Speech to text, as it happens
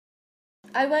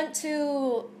I went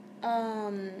to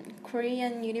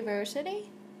Korean university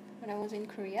when I was in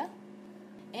Korea,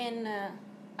 and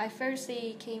I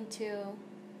firstly came to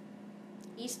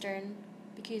Eastern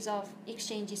because of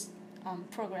exchanges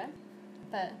program,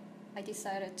 but I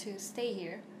decided to stay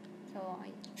here, so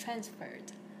I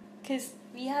transferred. Because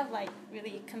we have like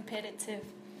really competitive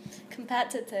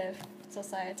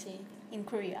society in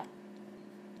Korea.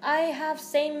 I have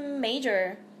same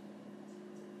major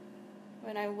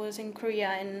when I was in Korea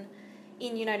and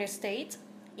in United States,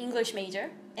 English major,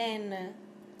 and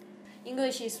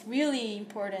English is really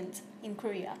important in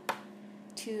Korea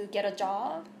to get a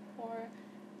job or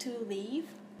to leave.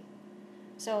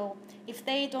 So if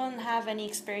they don't have any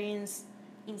experience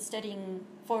in studying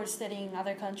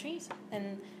other countries,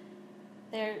 then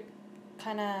they're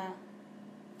kind of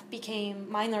became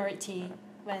minority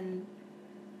when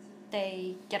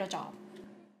they get a job.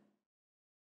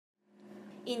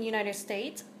 In United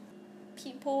States,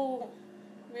 people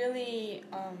really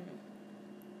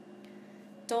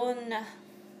don't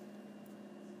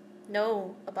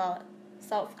know about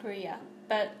South Korea,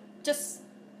 but just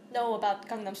know about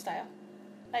Gangnam Style.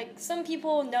 Like some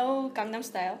people know Gangnam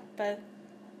Style, but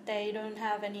they don't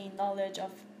have any knowledge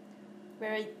of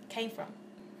where it came from.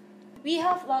 We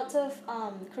have lots of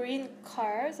Korean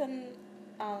cars and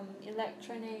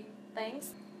electronic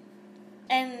things,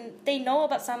 and they know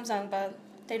about Samsung, but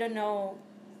they don't know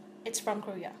it's from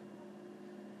Korea.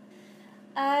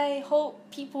 I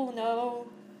hope people know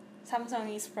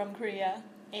Samsung is from Korea,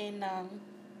 and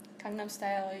Gangnam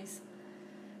Style is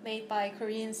made by a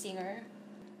Korean singer.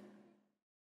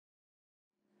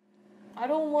 I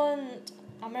don't want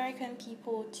American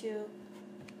people to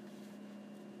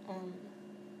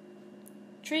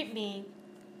treat me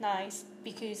nice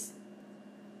because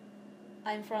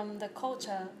I'm from the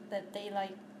culture that they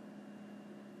like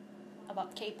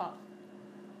about K-pop.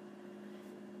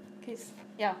 Because,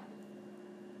 yeah,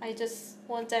 I just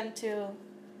want them to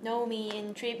know me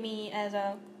and treat me as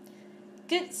a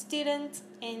good student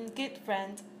and good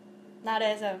friend, not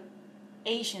as a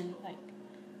Asian, like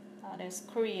not as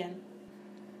Korean.